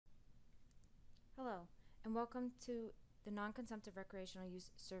Hello, and welcome to the Non-Consumptive Recreational Use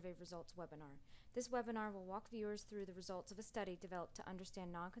Survey Results webinar. This webinar will walk viewers through the results of a study developed to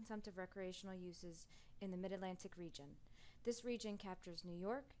understand non-consumptive recreational uses in the Mid-Atlantic region. This region captures New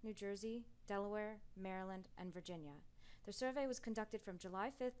York, New Jersey, Delaware, Maryland, and Virginia. The survey was conducted from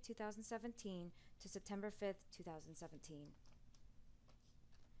July 5th, 2017 to September 5th, 2017.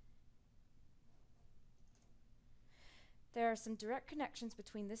 There are some direct connections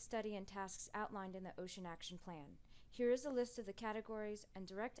between this study and tasks outlined in the Ocean Action Plan. Here is a list of the categories and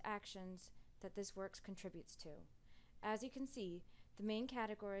direct actions that this work contributes to. As you can see, the main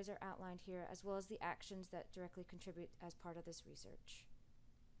categories are outlined here, as well as the actions that directly contribute as part of this research.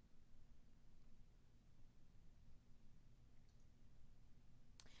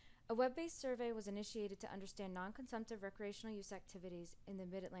 A web-based survey was initiated to understand non-consumptive recreational use activities in the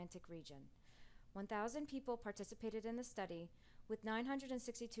Mid-Atlantic region. 1,000 people participated in the study, with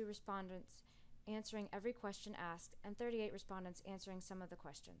 962 respondents answering every question asked and 38 respondents answering some of the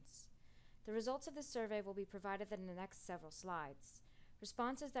questions. The results of this survey will be provided in the next several slides.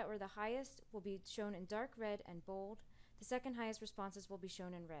 Responses that were the highest will be shown in dark red and bold. The second highest responses will be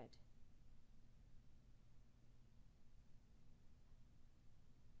shown in red.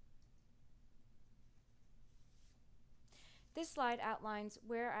 This slide outlines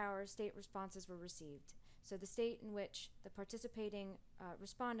where our state responses were received. So the state in which the participating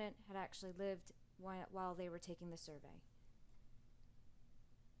respondent had actually lived while they were taking the survey.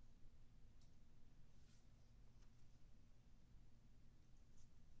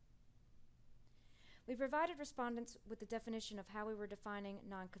 We provided respondents with the definition of how we were defining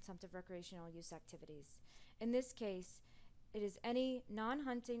non-consumptive recreational use activities. In this case, it is any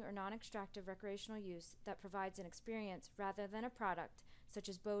non-hunting or non-extractive recreational use that provides an experience rather than a product, such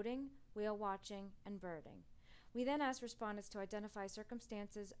as boating, whale watching, and birding. We then asked respondents to identify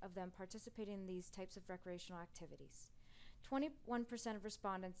circumstances of them participating in these types of recreational activities. 21% of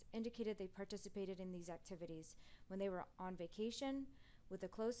respondents indicated they participated in these activities when they were on vacation, with a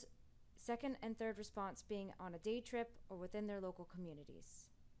close second and third response being on a day trip or within their local communities.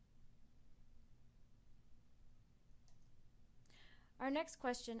 Our next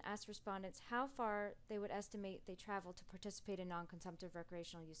question asked respondents how far they would estimate they traveled to participate in non-consumptive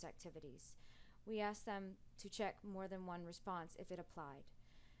recreational use activities. We asked them to check more than one response if it applied.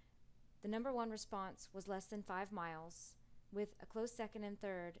 The number one response was less than 5 miles, with a close second and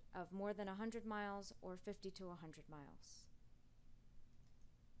third of more than 100 miles or 50 to 100 miles.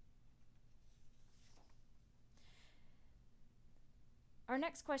 Our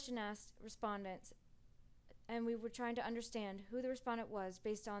next question asked respondents, and we were trying to understand who the respondent was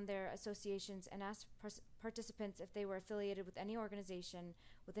based on their associations, and asked participants if they were affiliated with any organization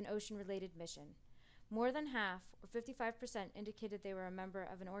with an ocean-related mission. More than half, or 55%, indicated they were a member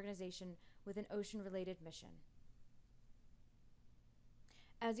of an organization with an ocean-related mission.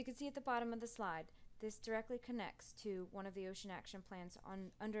 As you can see at the bottom of the slide, this directly connects to one of the Ocean Action Plans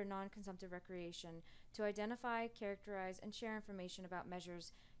under non-consumptive recreation to identify, characterize, and share information about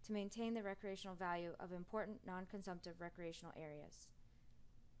measures to maintain the recreational value of important non-consumptive recreational areas.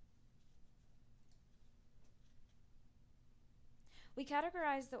 We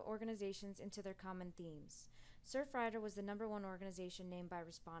categorized the organizations into their common themes. Surfrider was the number one organization named by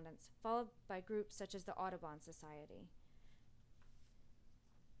respondents, followed by groups such as the Audubon Society.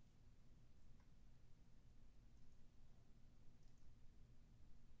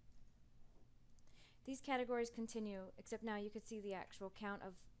 These categories continue, except now you can see the actual count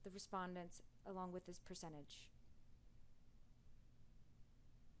of the respondents along with this percentage.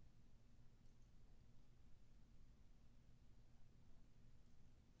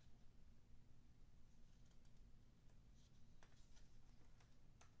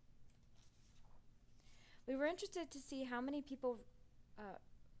 We were interested to see how many people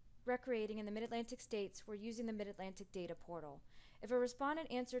recreating in the Mid-Atlantic states were using the Mid-Atlantic Data Portal. If a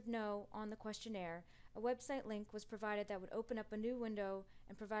respondent answered no on the questionnaire, a website link was provided that would open up a new window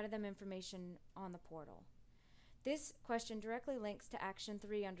and provided them information on the portal. This question directly links to Action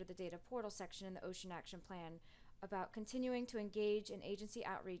 3 under the Data Portal section in the Ocean Action Plan about continuing to engage in agency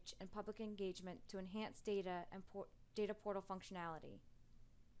outreach and public engagement to enhance data and data portal functionality.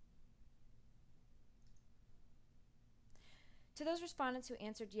 To those respondents who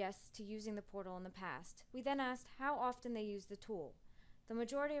answered yes to using the portal in the past, we then asked how often they used the tool. The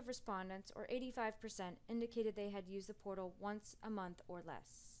majority of respondents, or 85%, indicated they had used the portal once a month or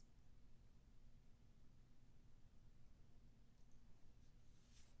less.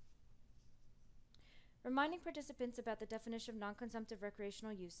 Reminding participants about the definition of non-consumptive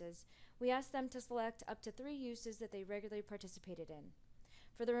recreational uses, we asked them to select up to 3 uses that they regularly participated in.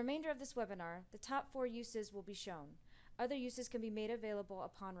 For the remainder of this webinar, the top 4 uses will be shown. Other uses can be made available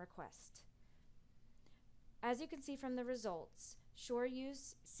upon request. As you can see from the results, shore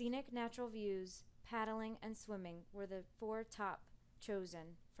use, scenic natural views, paddling, and swimming were the 4 top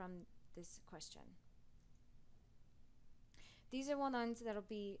chosen from this question. These are ones that will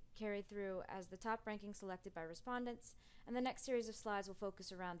be carried through as the top ranking selected by respondents, and the next series of slides will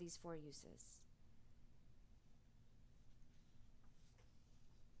focus around these 4 uses.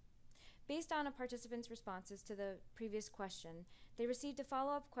 Based on a participant's responses to the previous question, they received a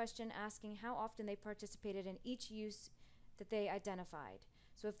follow-up question asking how often they participated in each use that they identified.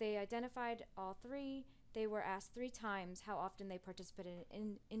 So if they identified all 3, they were asked 3 times how often they participated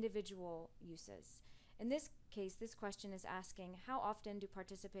in individual uses. In this case, this question is asking how often do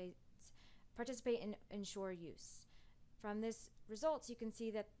participate in shore use. From this results, you can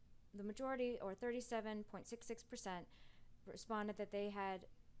see that the majority, or 37.66%, responded that they had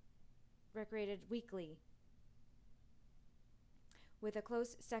recreated weekly, with a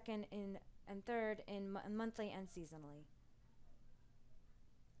close second and third in monthly and seasonally.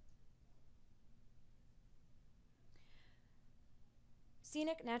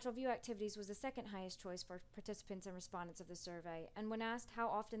 Scenic natural view activities was the second highest choice for participants and respondents of the survey, and when asked how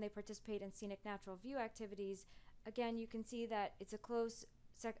often they participate in scenic natural view activities, again you can see that it's a close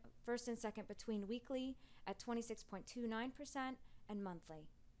first and second between weekly at 26.29% and monthly.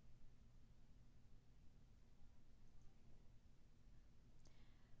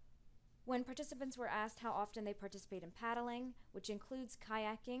 When participants were asked how often they participate in paddling, which includes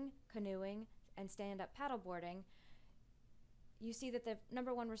kayaking, canoeing, and stand-up paddleboarding, you see that the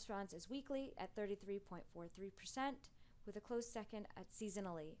number 1 response is weekly at 33.43%, with a close second at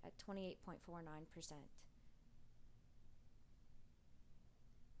seasonally at 28.49%.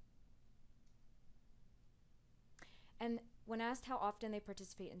 And when asked how often they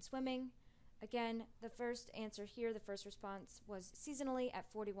participate in swimming, again, the first answer here, the first response was seasonally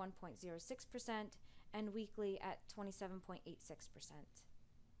at 41.06% and weekly at 27.86%.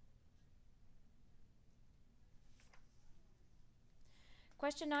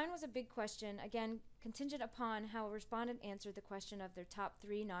 Question 9 was a big question, again, contingent upon how a respondent answered the question of their top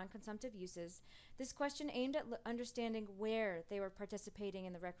 3 non-consumptive uses. This question aimed at understanding where they were participating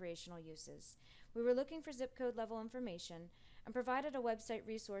in the recreational uses. We were looking for zip code level information and provided a website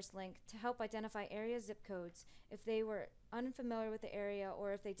resource link to help identify area zip codes if they were unfamiliar with the area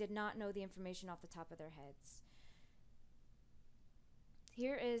or if they did not know the information off the top of their heads.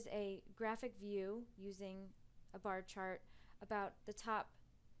 Here is a graphic view using a bar chart about the top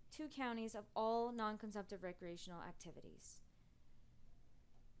 2 counties of all non-consumptive recreational activities.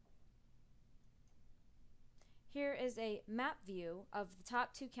 Here is a map view of the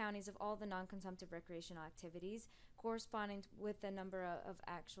top 2 counties of all the non-consumptive recreational activities, corresponding with the number of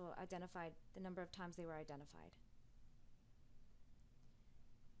the number of times they were identified.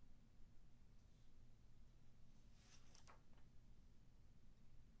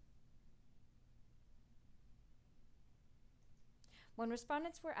 When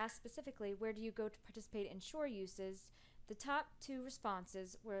respondents were asked specifically, where do you go to participate in shore uses, the top 2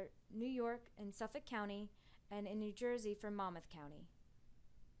 responses were New York and Suffolk County and in New Jersey for Monmouth County.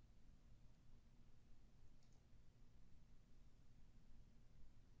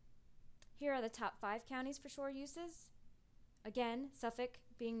 Here are the top 5 counties for shore uses. Again, Suffolk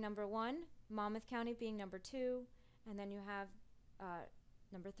being number 1, Monmouth County being number 2, and then you have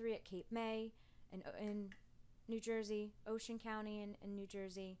number 3 at Cape May, and in New Jersey, Ocean County in New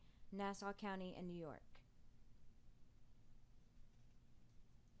Jersey, Nassau County in New York.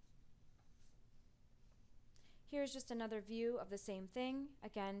 Here's just another view of the same thing.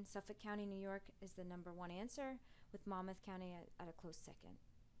 Again, Suffolk County, New York is the number 1 answer, with Monmouth County at a close second.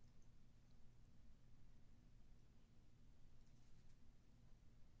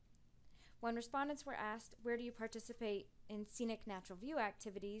 When respondents were asked, where do you participate in scenic natural view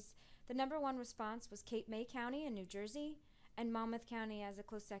activities, the number 1 response was Cape May County in New Jersey, and Monmouth County as a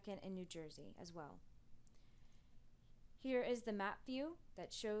close second in New Jersey as well. Here is the map view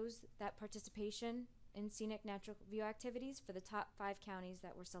that shows that participation in scenic natural view activities for the top 5 counties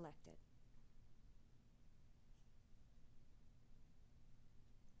that were selected.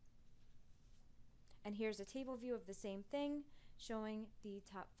 And here's a table view of the same thing, showing the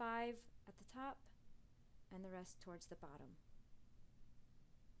top 5 at the top and the rest towards the bottom.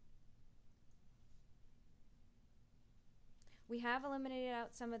 We have eliminated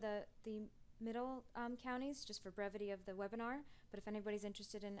out some of the middle counties just for brevity of the webinar, but if anybody's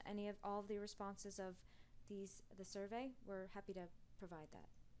interested in all of the responses of the survey, we're happy to provide that.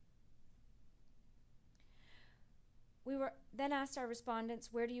 We were then asked our respondents,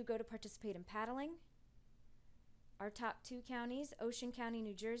 where do you go to participate in paddling? Our top two counties, Ocean County,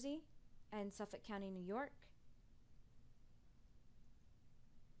 New Jersey, and Suffolk County, New York.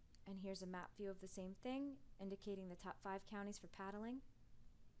 And here's a map view of the same thing, indicating the top 5 counties for paddling.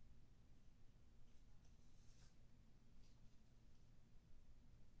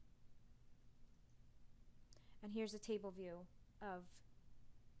 And here's a table view of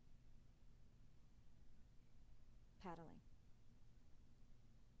paddling.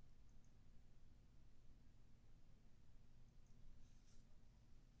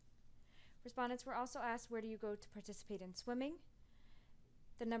 Respondents were also asked, where do you go to participate in swimming?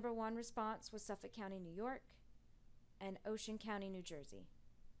 The number 1 response was Suffolk County, New York, and Ocean County, New Jersey.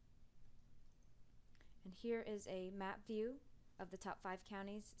 And here is a map view of the top 5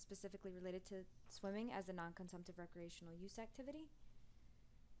 counties specifically related to swimming as a non-consumptive recreational use activity.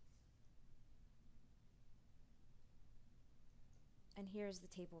 And here is the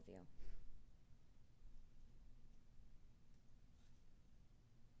table view.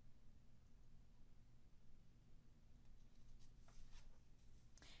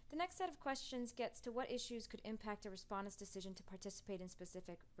 The next set of questions gets to what issues could impact a respondent's decision to participate in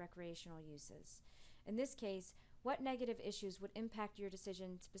specific recreational uses. In this case, what negative issues would impact your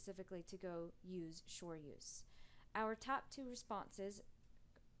decision specifically to go use shore use? Our top 2 responses,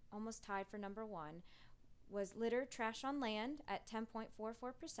 almost tied for number 1, was litter trash on land at 10.44%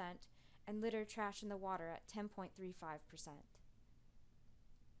 and litter trash in the water at 10.35%.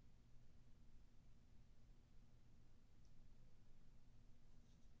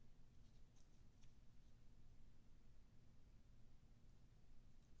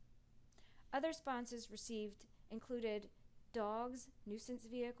 Other responses received included dogs, nuisance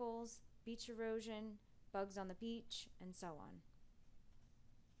vehicles, beach erosion, bugs on the beach, and so on.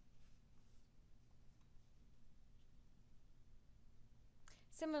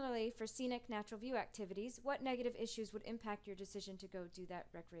 Similarly, for scenic natural view activities, what negative issues would impact your decision to go do that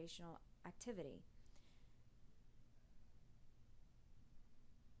recreational activity?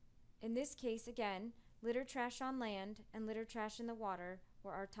 In this case, again, litter trash on land and litter trash in the water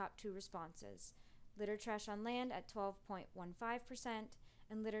were our top 2 responses. Litter trash on land at 12.15%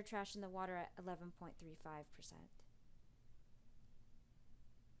 and litter trash in the water at 11.35%.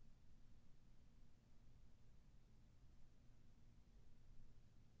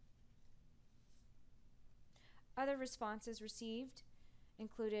 Other responses received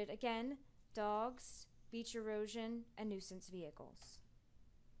included, again, dogs, beach erosion, and nuisance vehicles.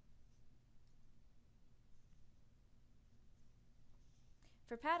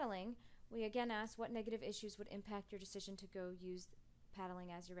 For paddling, we again asked what negative issues would impact your decision to go use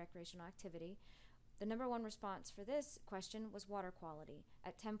paddling as your recreational activity. The number 1 response for this question was water quality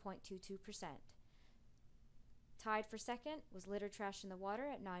at 10.22%. Tied for second was litter trash in the water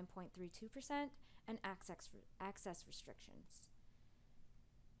at 9.32% and access restrictions.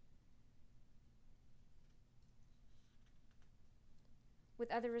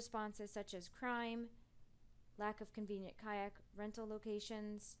 With other responses such as crime, lack of convenient kayak rental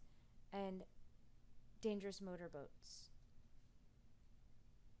locations, and dangerous motorboats.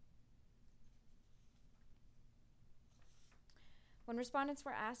 When respondents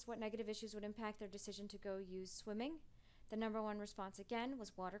were asked what negative issues would impact their decision to go use swimming, the number 1 response again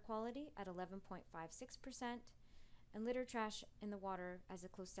was water quality at 11.56% and litter trash in the water as a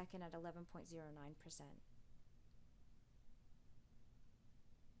close second at 11.09%.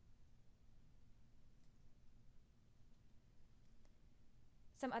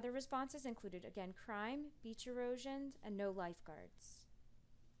 Some other responses included, again, crime, beach erosion, and no lifeguards.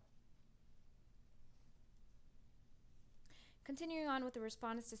 Continuing on with the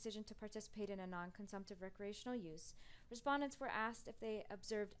respondents' decision to participate in a non-consumptive recreational use, respondents were asked if they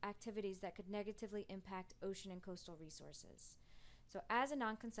observed activities that could negatively impact ocean and coastal resources. So as a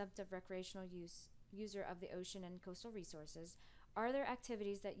non-consumptive recreational user of the ocean and coastal resources, are there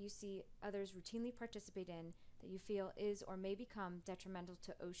activities that you see others routinely participate in that you feel is or may become detrimental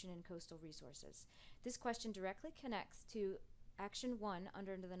to ocean and coastal resources? This question directly connects to Action 1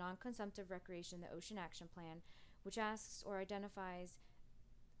 under the Non-Consumptive Recreation in the Ocean Action Plan, which asks or identifies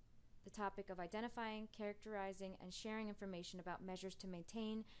the topic of identifying, characterizing, and sharing information about measures to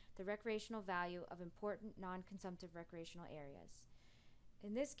maintain the recreational value of important non-consumptive recreational areas.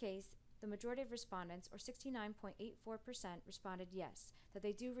 In this case, the majority of respondents, or 69.84%, responded yes, that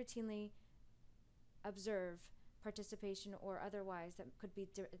they do routinely observe participation or otherwise that could be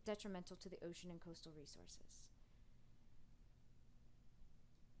detrimental to the ocean and coastal resources.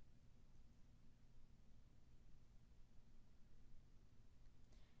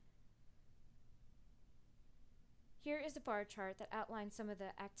 Here is a bar chart that outlines some of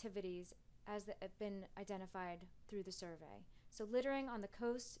the activities as that have been identified through the survey. So littering on the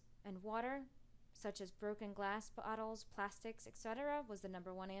coast and water, such as broken glass bottles, plastics, etc., was the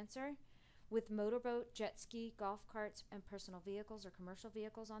 #1 answer. With motorboat, jet ski, golf carts, and personal vehicles or commercial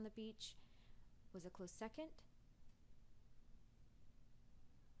vehicles on the beach was a close second,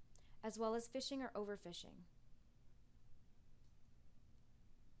 as well as fishing or overfishing.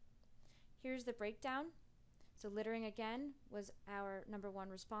 Here's the breakdown. So littering again was our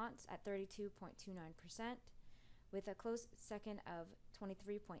 #1 response at 32.29%, with a close second of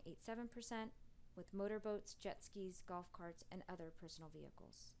 23.87%, with motorboats, jet skis, golf carts, and other personal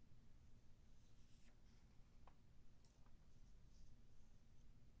vehicles.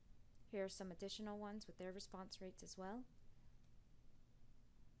 Here are some additional ones with their response rates as well.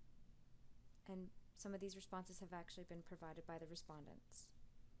 And some of these responses have actually been provided by the respondents.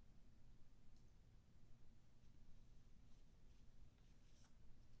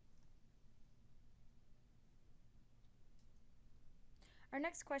 Our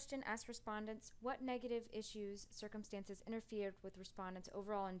next question asks respondents what negative issues, circumstances interfered with respondents'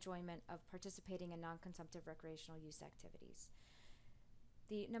 overall enjoyment of participating in non-consumptive recreational use activities.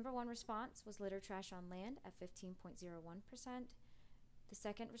 The #1 response was litter trash on land at 15.01%. The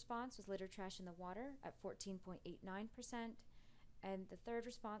second response was litter trash in the water at 14.89%. And the third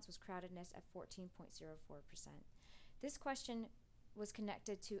response was crowdedness at 14.04%. This question was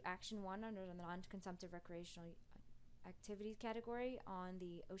connected to Action 1 under the Non-Consumptive Recreational Activity category on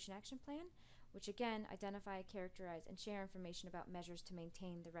the Ocean Action Plan, which again identify, characterize, and share information about measures to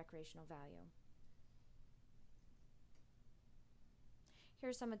maintain the recreational value. Here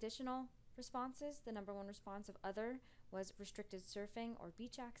are some additional responses. The #1 response of other was restricted surfing or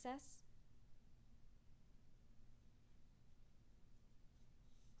beach access.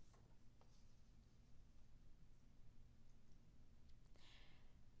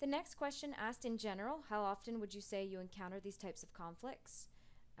 The next question asked in general, how often would you say you encounter these types of conflicts?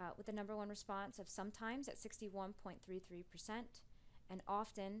 With the #1 response of sometimes at 61.33% and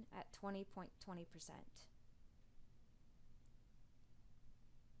often at 20.20%.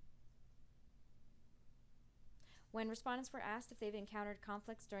 When respondents were asked if they've encountered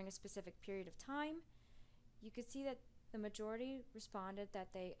conflicts during a specific period of time, you could see that the majority responded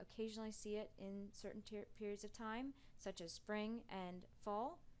that they occasionally see it in certain periods of time, such as spring and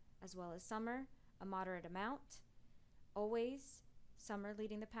fall, as well as summer, a moderate amount, always summer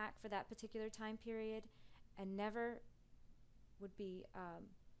leading the pack for that particular time period, and never would be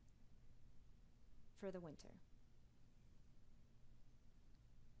for the winter.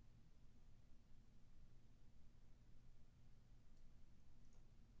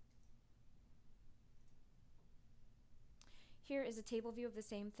 Here is a table view of the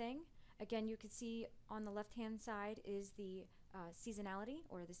same thing. Again, you can see on the left-hand side is the seasonality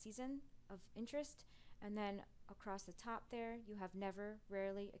or the season of interest, and then across the top there you have never,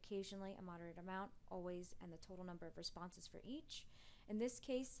 rarely, occasionally, a moderate amount, always, and the total number of responses for each. In this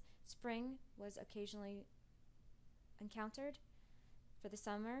case, spring was occasionally encountered. For the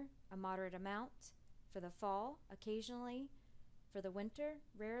summer, a moderate amount. For the fall, occasionally. For the winter,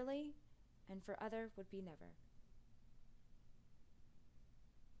 rarely, and for other would be never.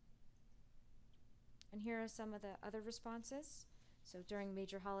 And here are some of the other responses. So during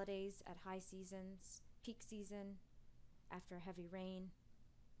major holidays, at high seasons, peak season, after heavy rain.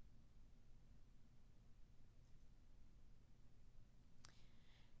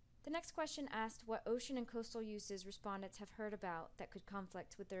 The next question asked what ocean and coastal uses respondents have heard about that could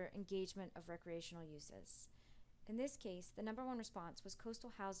conflict with their engagement of recreational uses. In this case, the #1 response was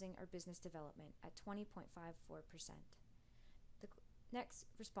coastal housing or business development at 20.54%. The next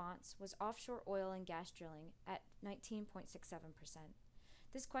response was offshore oil and gas drilling at 19.67%.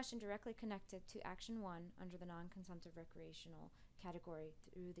 This question directly connected to Action 1 under the Non-Consumptive Recreational category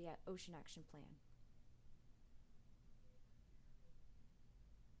through the Ocean Action Plan.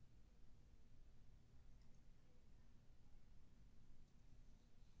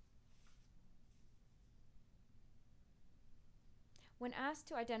 When asked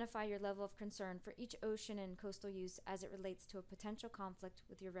to identify your level of concern for each ocean and coastal use as it relates to a potential conflict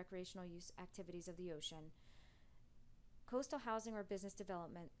with your recreational use activities of the ocean, coastal housing or business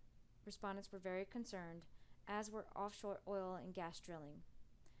development, respondents were very concerned, as were offshore oil and gas drilling.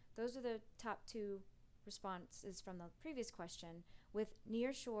 Those are the top two responses from the previous question, with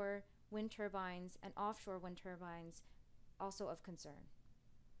near-shore wind turbines and offshore wind turbines also of concern.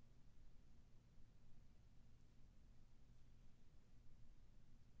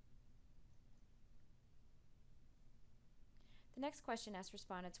 The The next question asks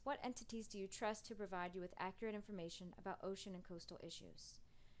respondents, what entities do you trust to provide you with accurate information about ocean and coastal issues?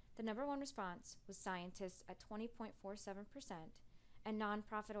 The number one response was scientists at 20.47% and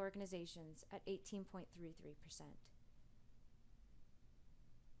nonprofit organizations at 18.33%.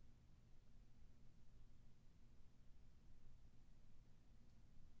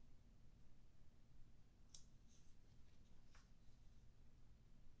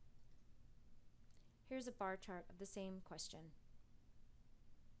 Here's a bar chart of the same question.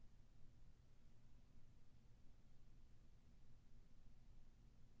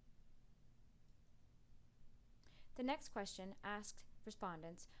 The next question asked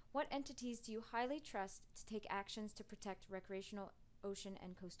respondents, what entities do you highly trust to take actions to protect recreational ocean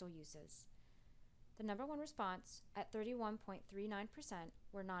and coastal uses? The number one response at 31.39%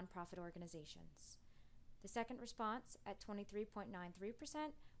 were nonprofit organizations. The second response at 23.93%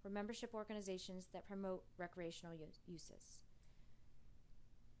 were membership organizations that promote recreational uses.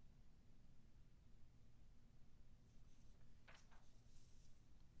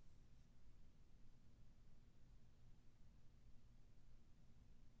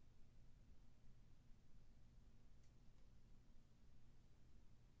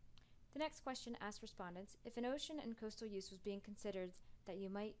 The next question asked respondents, if an ocean and coastal use was being considered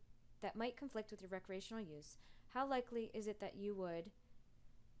that might conflict with your recreational use, how likely is it that you would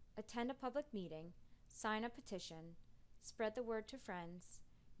attend a public meeting, sign a petition, spread the word to friends,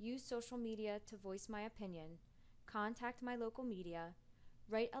 use social media to voice my opinion, contact my local media,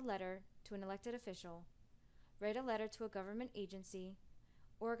 write a letter to an elected official, write a letter to a government agency,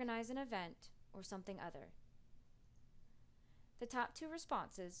 organize an event, or something other? The top two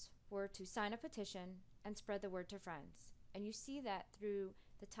responses were to sign a petition and spread the word to friends. And you see that through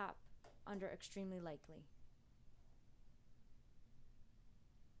the top under extremely likely.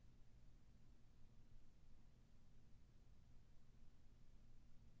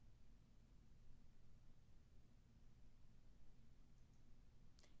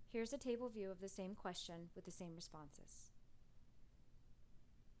 Here's a table view of the same question with the same responses.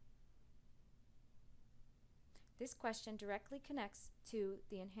 This question directly connects to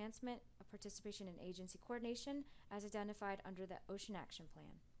the enhancement of participation in agency coordination as identified under the Ocean Action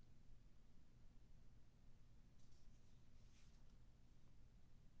Plan.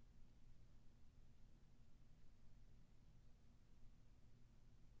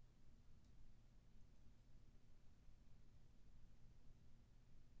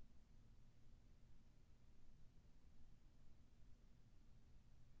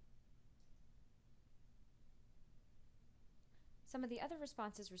 Some of the other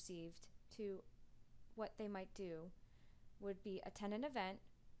responses received to what they might do would be attend an event,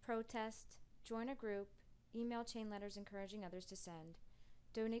 protest, join a group, email chain letters encouraging others to send,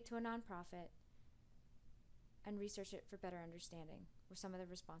 donate to a nonprofit, and research it for better understanding were some of the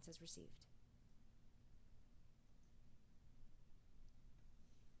responses received.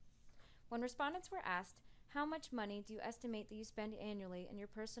 When respondents were asked, how much money do you estimate that you spend annually in your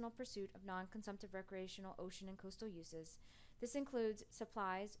personal pursuit of non-consumptive recreational ocean and coastal uses? This includes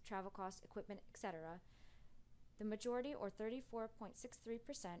supplies, travel costs, equipment, etc. The majority, or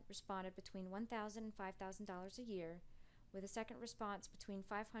 34.63%, responded between $1,000 and $5,000 a year, with a second response between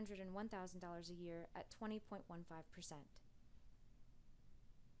 $500 and $1,000 a year at 20.15%.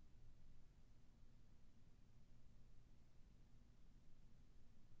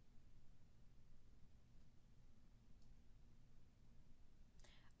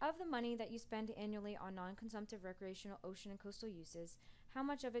 Of the money that you spend annually on non-consumptive recreational ocean and coastal uses, how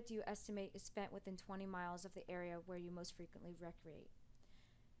much of it do you estimate is spent within 20 miles of the area where you most frequently recreate?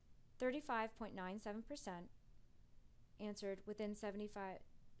 35.97% answered within 75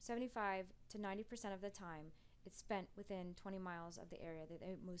 to 90% of the time it's spent within 20 miles of the area that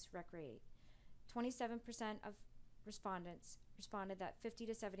they most recreate. 27% of respondents responded that 50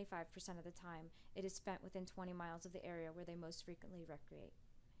 to 75% of the time it is spent within 20 miles of the area where they most frequently recreate,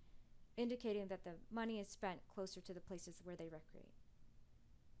 indicating that the money is spent closer to the places where they recreate.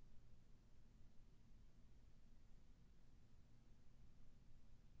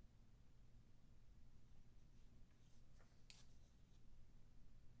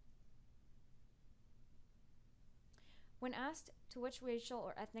 When asked to which racial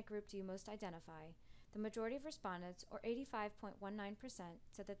or ethnic group do you most identify, the majority of respondents, or 85.19%,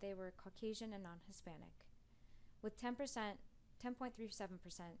 said that they were Caucasian and non-Hispanic, with 10.37%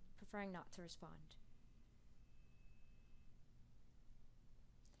 preferring not to respond.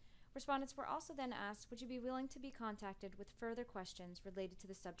 Respondents were also then asked, would you be willing to be contacted with further questions related to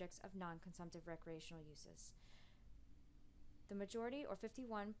the subjects of non-consumptive recreational uses? The majority, or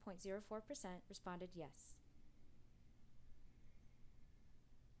 51.04%, responded yes.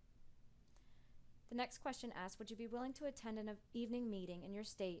 The next question asks, would you be willing to attend an evening meeting in your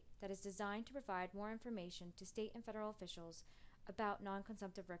state that is designed to provide more information to state and federal officials about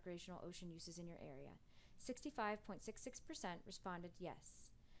non-consumptive recreational ocean uses in your area? 65.66% responded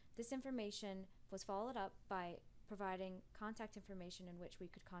yes. This information was followed up by providing contact information in which we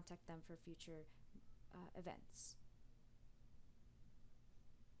could contact them for future events.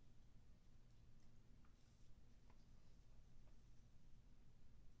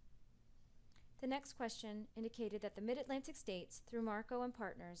 The next question indicated that the Mid-Atlantic states, through Marco and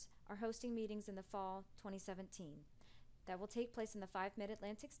partners, are hosting meetings in the fall 2017 that will take place in the 5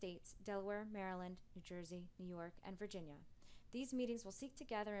 Mid-Atlantic states: Delaware, Maryland, New Jersey, New York, and Virginia. These meetings will seek to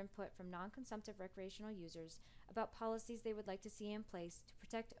gather input from non-consumptive recreational users about policies they would like to see in place to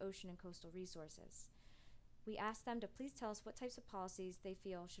protect ocean and coastal resources. We asked them to please tell us what types of policies they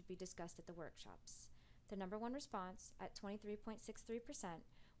feel should be discussed at the workshops. The number one response, at 23.63%,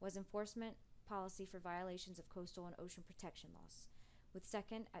 was enforcement policy for violations of coastal and ocean protection laws, with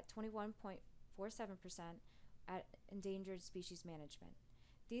second at 21.47% at endangered species management.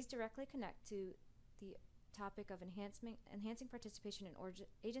 These directly connect to the topic of enhancing participation in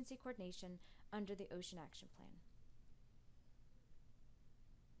agency coordination under the Ocean Action Plan.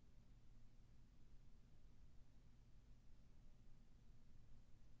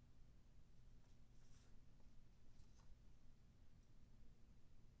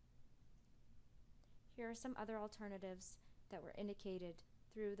 Here are some other alternatives that were indicated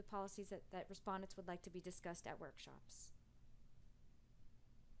through the policies that respondents would like to be discussed at workshops.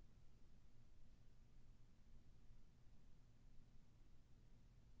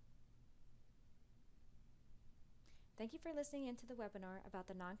 Thank you for listening in to the webinar about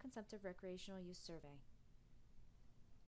the Non-Consumptive Recreational Use Survey.